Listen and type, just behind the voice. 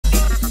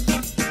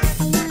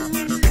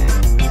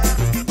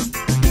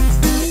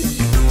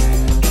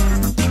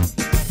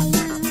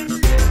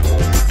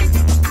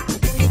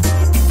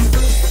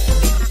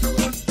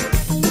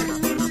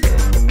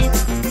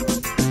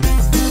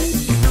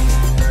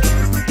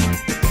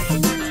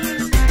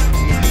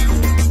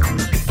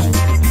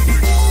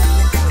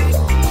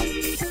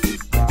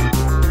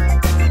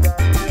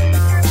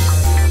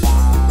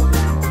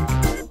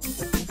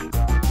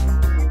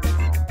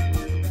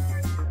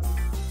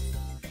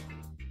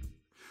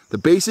The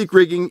basic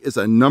rigging is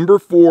a number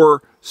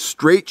 4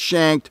 straight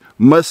shanked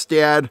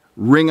mustad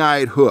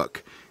ring-eyed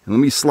hook. And let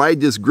me slide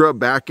this grub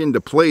back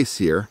into place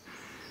here.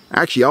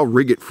 Actually, I'll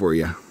rig it for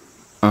you.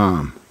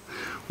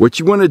 What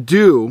you want to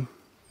do,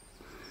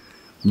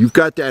 you've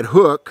got that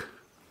hook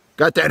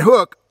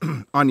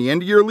on the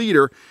end of your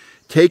leader.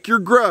 Take your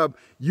grub.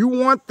 You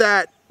want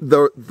that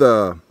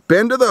the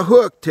bend of the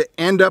hook to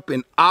end up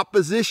in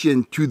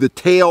opposition to the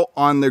tail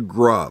on the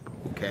grub.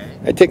 Okay.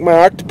 I take my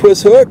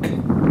octopus hook.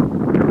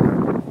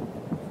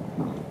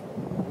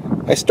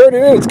 I start it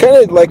in. It's kind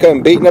of like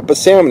I'm baiting up a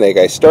salmon egg.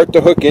 I start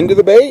the hook into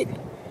the bait.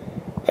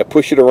 I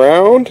push it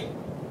around.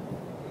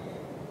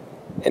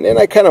 And then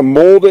I kind of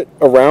mold it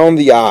around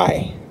the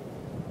eye,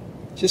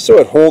 just so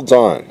it holds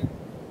on.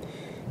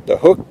 The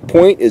hook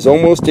point is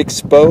almost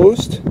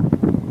exposed.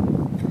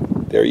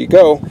 There you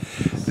go.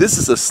 This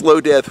is a slow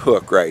death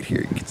hook right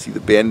here. You can see the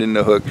bend in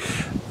the hook.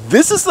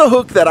 This is the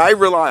hook that I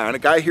rely on. A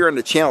guy here on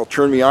the channel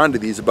turned me on to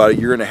these about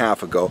 1.5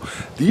 years ago.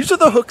 These are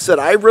the hooks that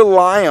I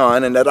rely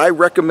on and that I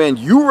recommend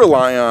you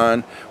rely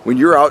on when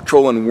you're out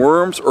trolling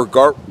worms or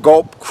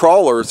gulp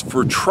crawlers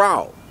for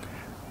trout.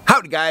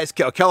 Howdy guys,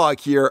 Cal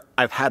Kellogg here.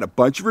 I've had a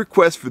bunch of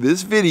requests for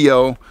this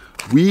video.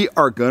 We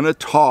are gonna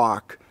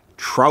talk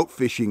trout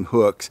fishing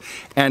hooks,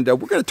 and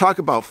we're going to talk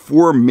about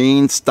 4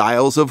 main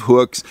styles of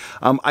hooks.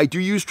 I do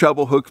use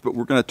treble hooks, but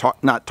we're going to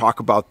not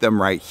talk about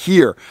them right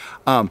here.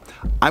 I'm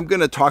going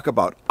to talk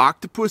about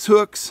octopus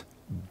hooks,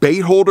 bait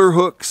holder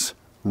hooks,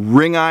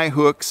 ring eye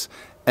hooks,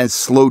 and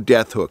slow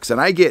death hooks. And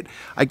I get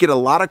a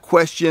lot of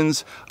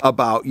questions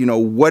about, you know,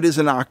 what is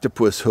an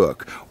octopus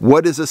hook?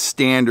 What is a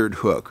standard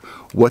hook?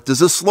 What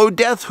does a slow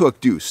death hook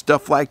do?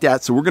 Stuff like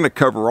that. So we're going to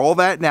cover all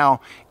that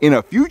now. In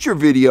a future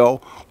video,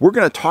 we're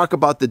going to talk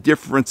about the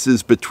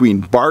differences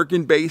between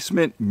bargain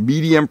basement,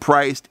 medium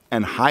priced,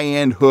 and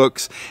high-end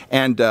hooks.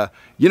 And,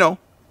 you know,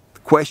 the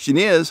question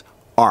is,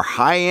 are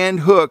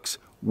high-end hooks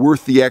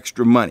worth the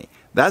extra money?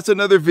 That's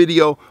another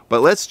video,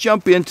 but let's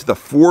jump into the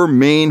 4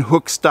 main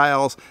hook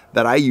styles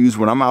that I use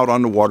when I'm out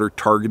on the water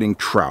targeting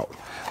trout.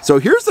 So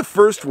here's the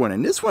first one,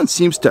 and this one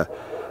seems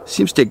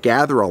to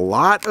gather a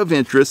lot of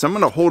interest. I'm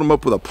going to hold them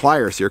up with a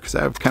pliers here because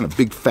I have kind of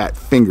big fat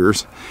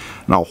fingers,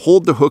 and I'll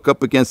hold the hook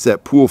up against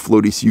that pool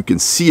floaty so you can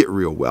see it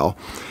real well.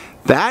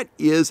 That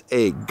is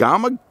a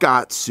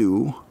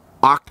Gamakatsu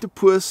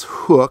octopus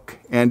hook,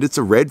 and it's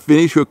a red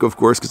finish hook, of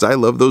course, because I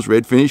love those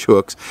red finish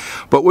hooks.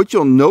 But what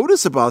you'll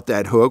notice about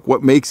that hook,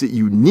 what makes it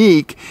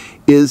unique,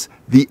 is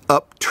the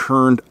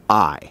upturned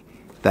eye.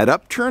 That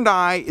upturned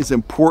eye is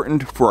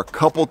important for a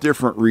couple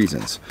different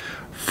reasons.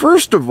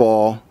 First of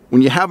all,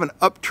 when you have an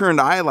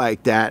upturned eye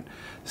like that,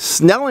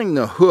 snelling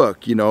the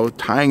hook, you know,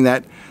 tying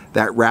that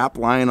wrap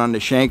line on the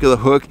shank of the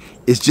hook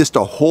is just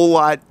a whole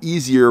lot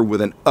easier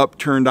with an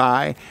upturned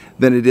eye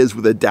than it is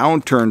with a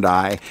downturned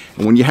eye.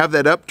 And when you have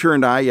that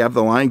upturned eye, you have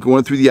the line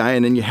going through the eye,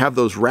 and then you have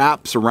those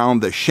wraps around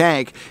the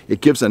shank.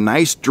 It gives a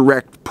nice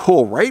direct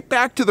pull right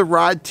back to the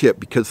rod tip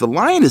because the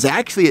line is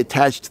actually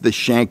attached to the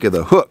shank of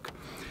the hook.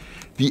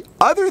 The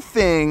other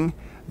thing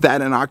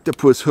that an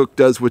octopus hook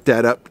does with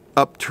that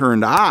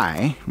upturned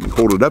eye, let me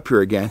hold it up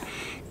here again,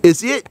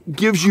 is it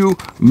gives you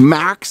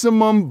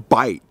maximum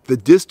bite. The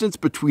distance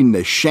between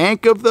the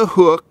shank of the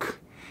hook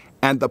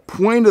and the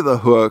point of the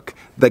hook,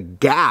 the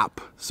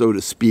gap, so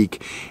to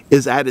speak,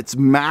 is at its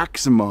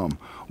maximum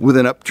with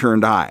an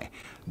upturned eye.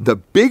 The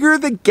bigger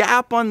the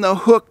gap on the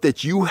hook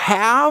that you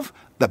have,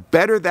 the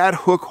better that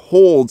hook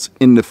holds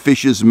in the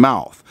fish's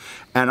mouth.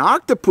 An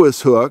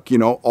octopus hook, you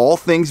know, all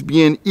things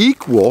being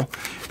equal,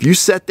 if you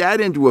set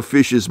that into a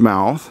fish's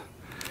mouth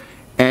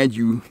and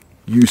you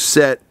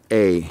set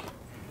a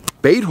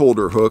bait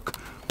holder hook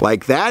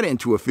like that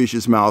into a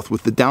fish's mouth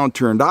with the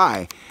downturned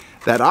eye,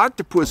 that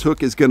octopus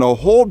hook is going to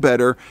hold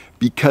better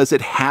because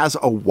it has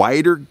a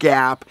wider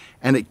gap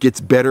and it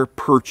gets better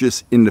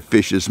purchase in the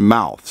fish's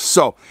mouth.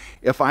 So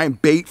if I'm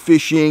bait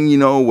fishing, you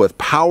know, with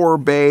power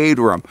bait,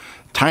 or I'm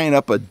tying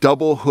up a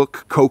double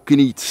hook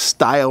kokanee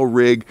style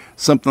rig,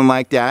 something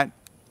like that,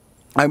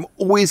 I'm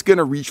always going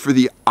to reach for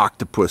the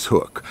octopus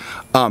hook.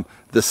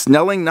 The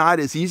snelling knot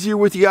is easier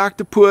with the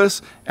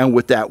octopus, and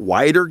with that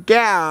wider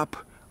gap,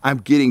 I'm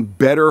getting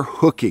better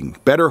hooking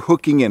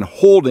and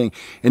holding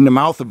in the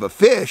mouth of a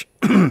fish.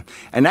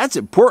 And that's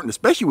important,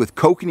 especially with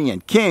kokanee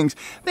and kings.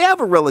 They have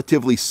a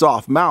relatively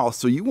soft mouth,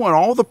 so you want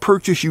all the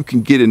purchase you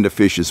can get in the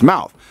fish's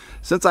mouth.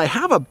 Since I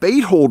have a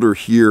bait holder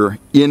here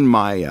in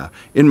my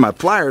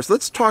pliers,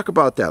 let's talk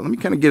about that. Let me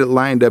kind of get it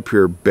lined up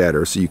here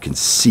better so you can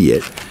see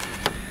it.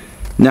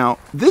 Now,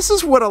 this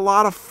is what a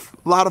lot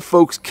of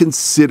folks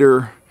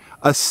consider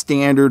a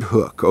standard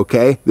hook,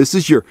 okay? This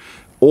is your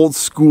old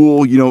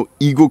school, you know,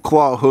 eagle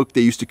claw hook.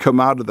 They used to come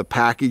out of the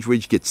package where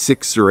you get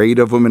 6 or 8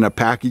 of them in a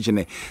package,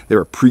 and they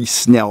were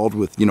pre-snelled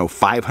with, you know,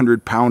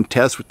 500-pound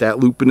test with that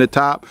loop in the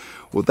top.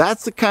 Well,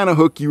 that's the kind of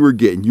hook you were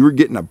getting. You were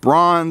getting a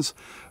bronze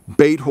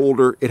bait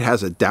holder. It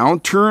has a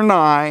downturn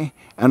eye,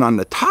 and on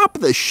the top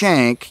of the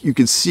shank, you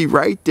can see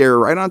right there,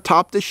 right on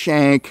top of the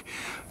shank,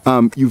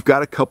 you've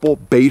got a couple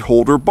bait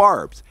holder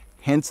barbs,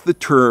 hence the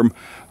term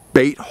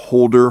bait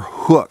holder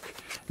hook.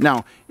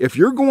 Now, if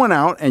you're going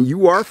out and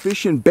you are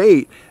fishing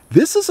bait,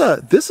 this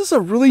is a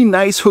really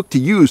nice hook to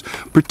use,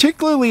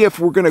 particularly if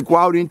we're going to go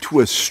out into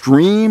a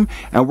stream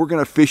and we're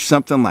going to fish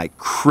something like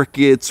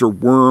crickets or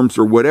worms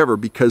or whatever,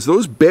 because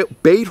those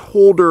bait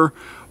holder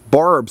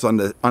barbs on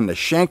the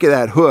shank of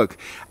that hook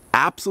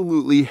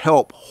absolutely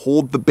help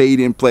hold the bait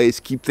in place,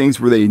 keep things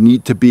where they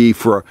need to be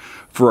for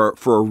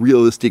a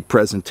realistic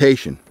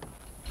presentation.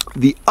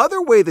 The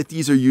other way that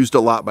these are used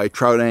a lot by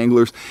trout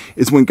anglers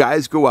is when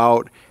guys go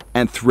out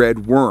and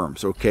thread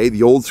worms, okay?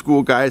 The old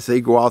school guys, they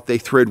go out, they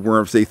thread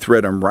worms, they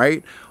thread them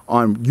right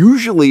on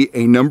usually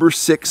a number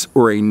 6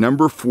 or a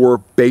number 4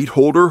 bait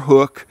holder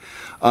hook.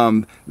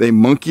 They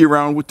monkey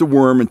around with the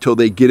worm until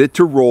they get it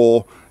to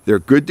roll. They're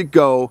good to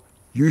go.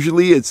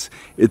 Usually it's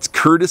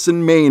Curtis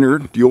and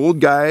Maynard, the old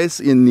guys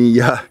in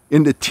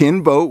the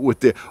tin boat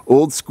with the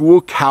old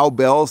school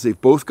cowbells. They've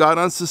both got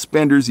on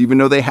suspenders, even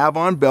though they have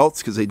on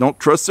belts because they don't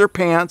trust their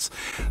pants.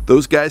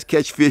 Those guys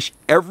catch fish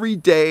every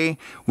day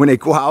when they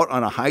go out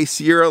on a high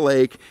Sierra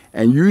lake,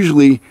 and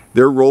usually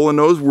they're rolling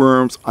those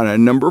worms on a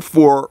number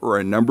 4 or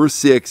a number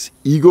 6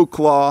 Eagle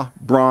Claw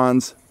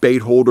bronze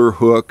bait holder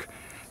hook.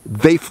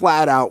 They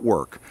flat out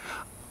work.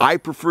 I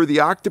prefer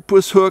the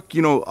octopus hook,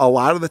 you know, a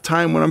lot of the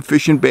time when I'm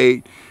fishing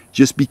bait,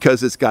 just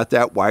because it's got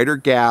that wider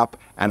gap,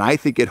 and I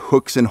think it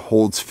hooks and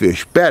holds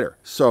fish better.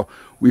 So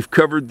we've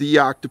covered the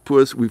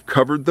octopus, we've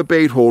covered the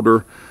bait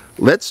holder.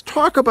 Let's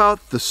talk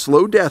about the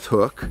slow death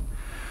hook.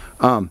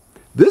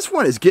 This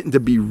one is getting to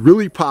be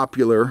really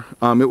popular.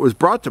 It was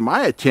brought to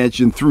my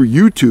attention through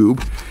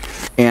YouTube,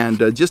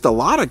 and just a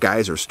lot of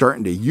guys are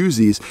starting to use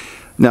these.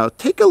 Now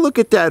take a look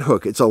at that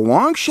hook. It's a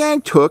long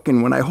shanked hook,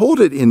 and when I hold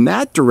it in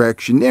that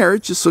direction there,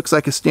 it just looks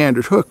like a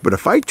standard hook. But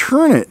if I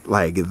turn it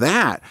like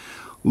that,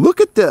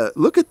 look at the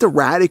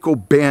radical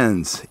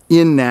bends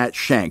in that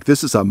shank.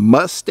 This is a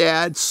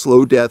Mustad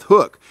slow death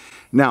hook.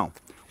 Now,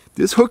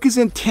 this hook is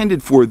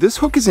intended for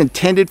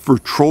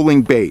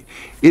trolling bait.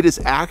 It is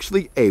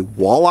actually a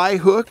walleye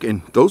hook,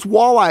 and those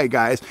walleye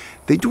guys,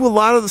 they do a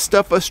lot of the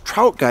stuff us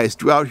trout guys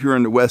do out here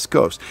on the West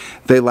Coast.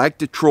 They like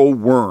to troll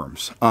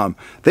worms.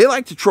 They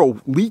like to troll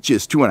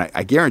leeches too, and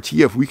I guarantee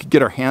you if we could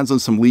get our hands on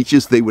some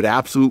leeches, they would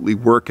absolutely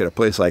work at a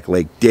place like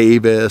Lake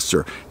Davis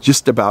or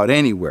just about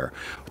anywhere.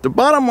 The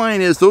bottom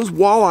line is those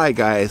walleye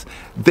guys,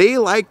 they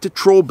like to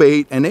troll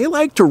bait and they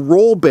like to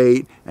roll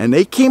bait, and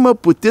they came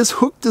up with this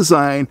hook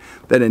design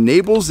that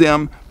enables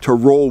them to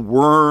roll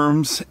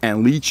worms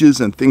and leeches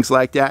and things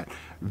like that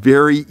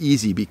very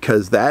easy,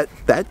 because that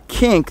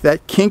kink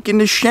in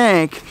the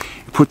shank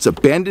puts a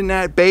bend in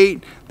that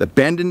bait. The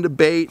bend in the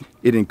bait,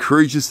 it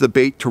encourages the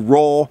bait to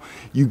roll.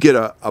 You get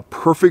a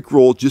perfect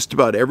roll just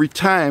about every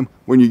time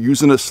when you're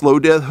using a slow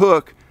death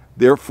hook.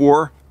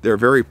 Therefore, they're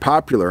very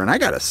popular, and I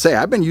gotta say,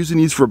 I've been using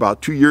these for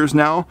about 2 years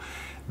now.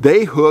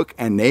 They hook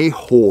and they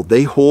hold.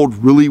 They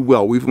hold really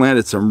well. We've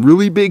landed some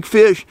really big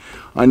fish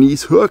on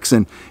these hooks,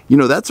 and you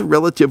know, that's a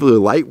relatively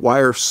light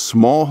wire,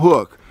 small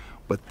hook,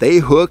 but they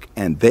hook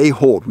and they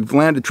hold. We've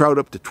landed trout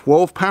up to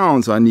 12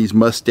 pounds on these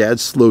Mustad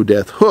slow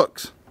death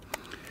hooks.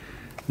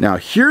 Now,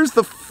 here's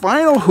the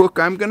final hook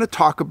I'm gonna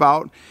talk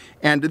about.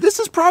 And this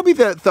is probably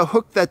the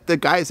hook that the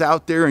guys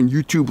out there in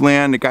YouTube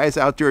land, the guys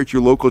out there at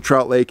your local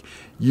trout lake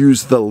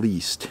use the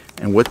least.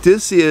 And what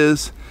this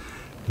is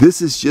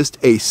just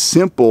a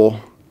simple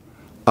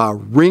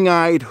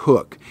ring-eyed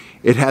hook.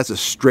 It has a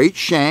straight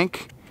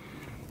shank.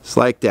 It's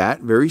like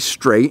that, very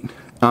straight.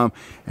 And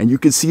you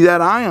can see that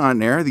eye on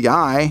there, the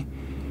eye.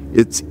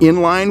 It's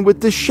in line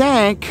with the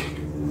shank,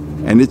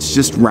 and it's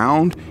just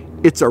round.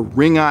 It's a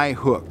ring-eye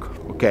hook.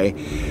 Okay,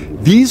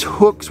 these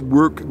hooks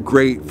work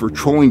great for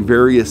trolling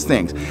various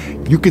things.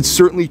 You could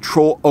certainly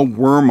troll a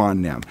worm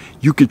on them.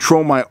 You could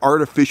troll my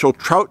artificial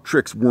Trout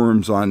Tricks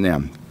worms on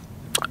them.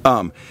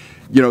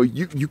 You know,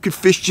 you could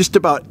fish just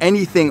about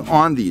anything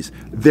on these.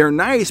 They're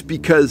nice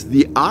because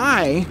the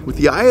eye, with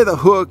the eye of the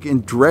hook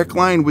in direct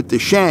line with the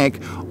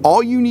shank,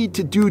 all you need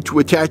to do to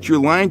attach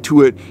your line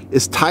to it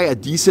is tie a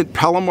decent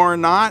Palomar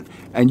knot,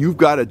 and you've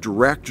got a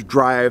direct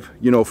drive,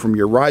 you know, from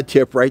your rod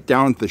tip right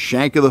down the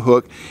shank of the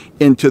hook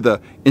into the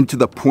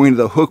point of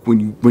the hook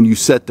when you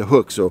set the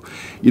hook. So,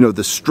 you know,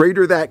 the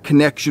straighter that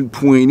connection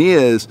point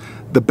is,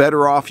 the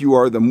better off you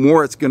are, the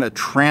more it's going to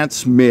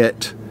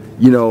transmit,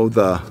 you know,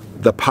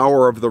 the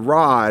power of the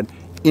rod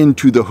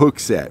into the hook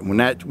set. When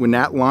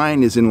that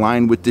line is in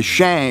line with the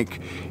shank,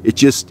 it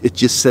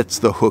just sets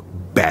the hook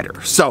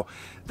better. So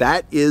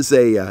that is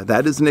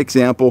an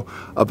example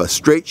of a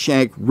straight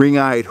shank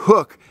ring-eyed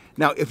hook.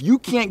 Now, if you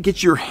can't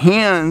get your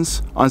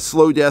hands on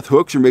slow death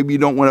hooks, or maybe you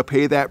don't want to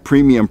pay that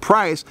premium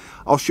price,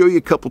 I'll show you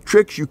a couple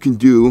tricks you can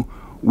do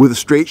with a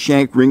straight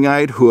shank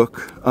ring-eyed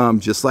hook,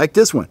 just like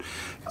this one.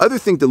 Other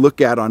thing to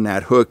look at on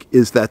that hook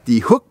is that the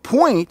hook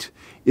point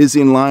is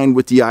in line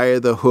with the eye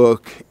of the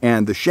hook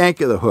and the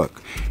shank of the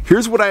hook.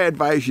 Here's what I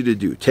advise you to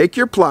do. Take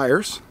your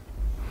pliers,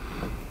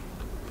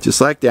 just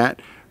like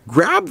that.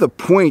 Grab the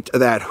point of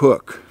that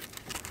hook,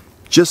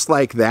 just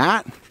like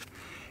that,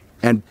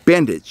 and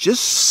bend it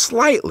just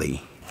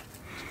slightly,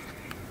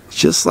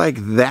 just like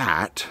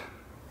that.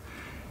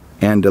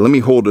 And let me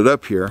hold it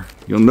up here.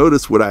 You'll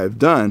notice what I've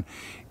done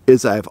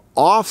is I've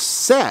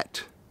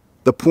offset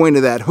the point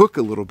of that hook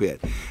a little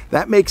bit.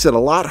 That makes it a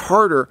lot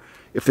harder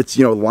if it's,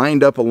 you know,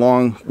 lined up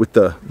along with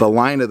the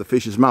line of the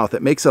fish's mouth.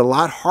 It makes it a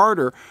lot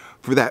harder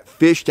for that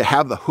fish to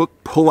have the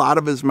hook pull out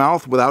of his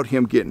mouth without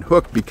him getting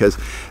hooked, because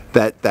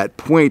that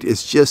point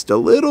is just a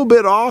little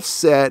bit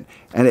offset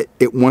and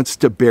it wants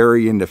to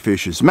bury in the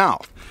fish's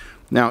mouth.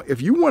 Now,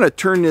 if you want to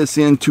turn this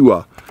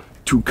into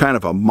kind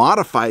of a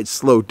modified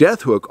slow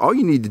death hook, all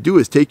you need to do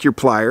is take your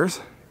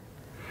pliers,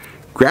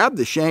 grab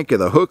the shank of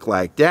the hook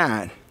like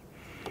that,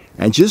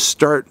 and just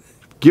start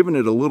giving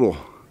it a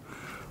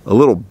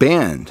little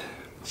bend,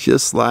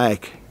 just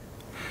like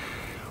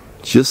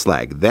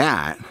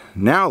that.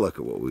 Now look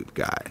at what we've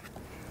got.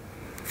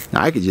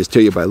 Now I could just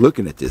tell you by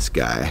looking at this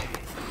guy,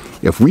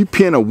 if we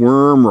pin a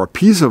worm or a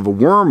piece of a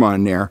worm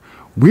on there,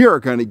 we are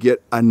going to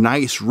get a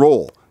nice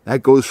roll.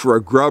 That goes for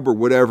a grub or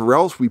whatever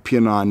else we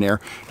pin on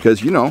there,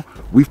 because, you know,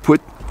 we've put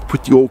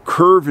the old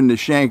curve in the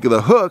shank of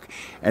the hook,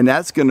 and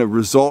that's going to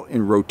result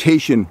in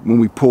rotation when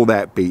we pull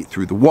that bait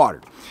through the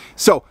water.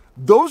 So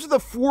those are the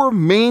 4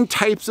 main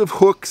types of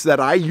hooks that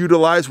I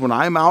utilize when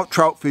I'm out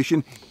trout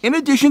fishing, in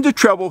addition to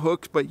treble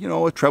hooks. But, you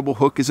know, a treble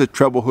hook is a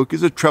treble hook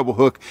is a treble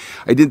hook.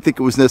 I didn't think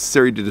it was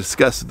necessary to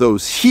discuss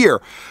those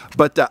here,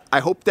 but I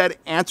hope that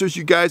answers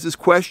you guys'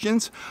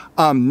 questions.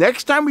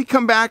 Next time we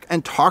come back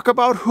and talk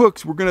about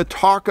hooks, we're going to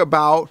talk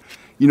about,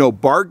 you know,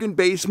 bargain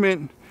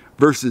basement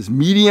versus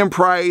medium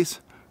price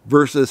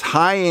versus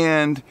high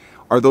end.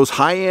 Are those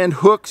high end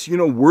hooks, you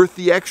know, worth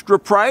the extra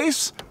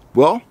price?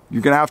 Well,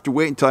 you're going to have to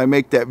wait until I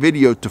make that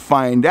video to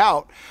find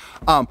out.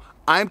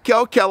 I'm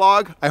Kel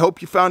Kellogg. I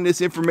hope you found this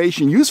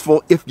information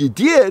useful. If you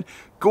did,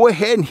 go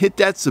ahead and hit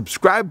that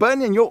subscribe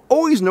button, and you'll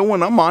always know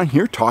when I'm on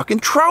here talking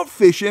trout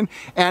fishing.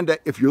 And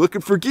if you're looking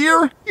for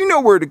gear, you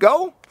know where to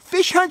go.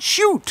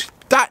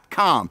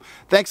 FishHuntShoot.com.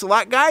 Thanks a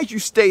lot, guys. You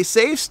stay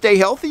safe, stay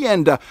healthy,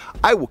 and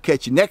I will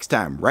catch you next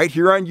time right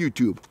here on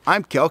YouTube.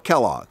 I'm Kel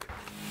Kellogg.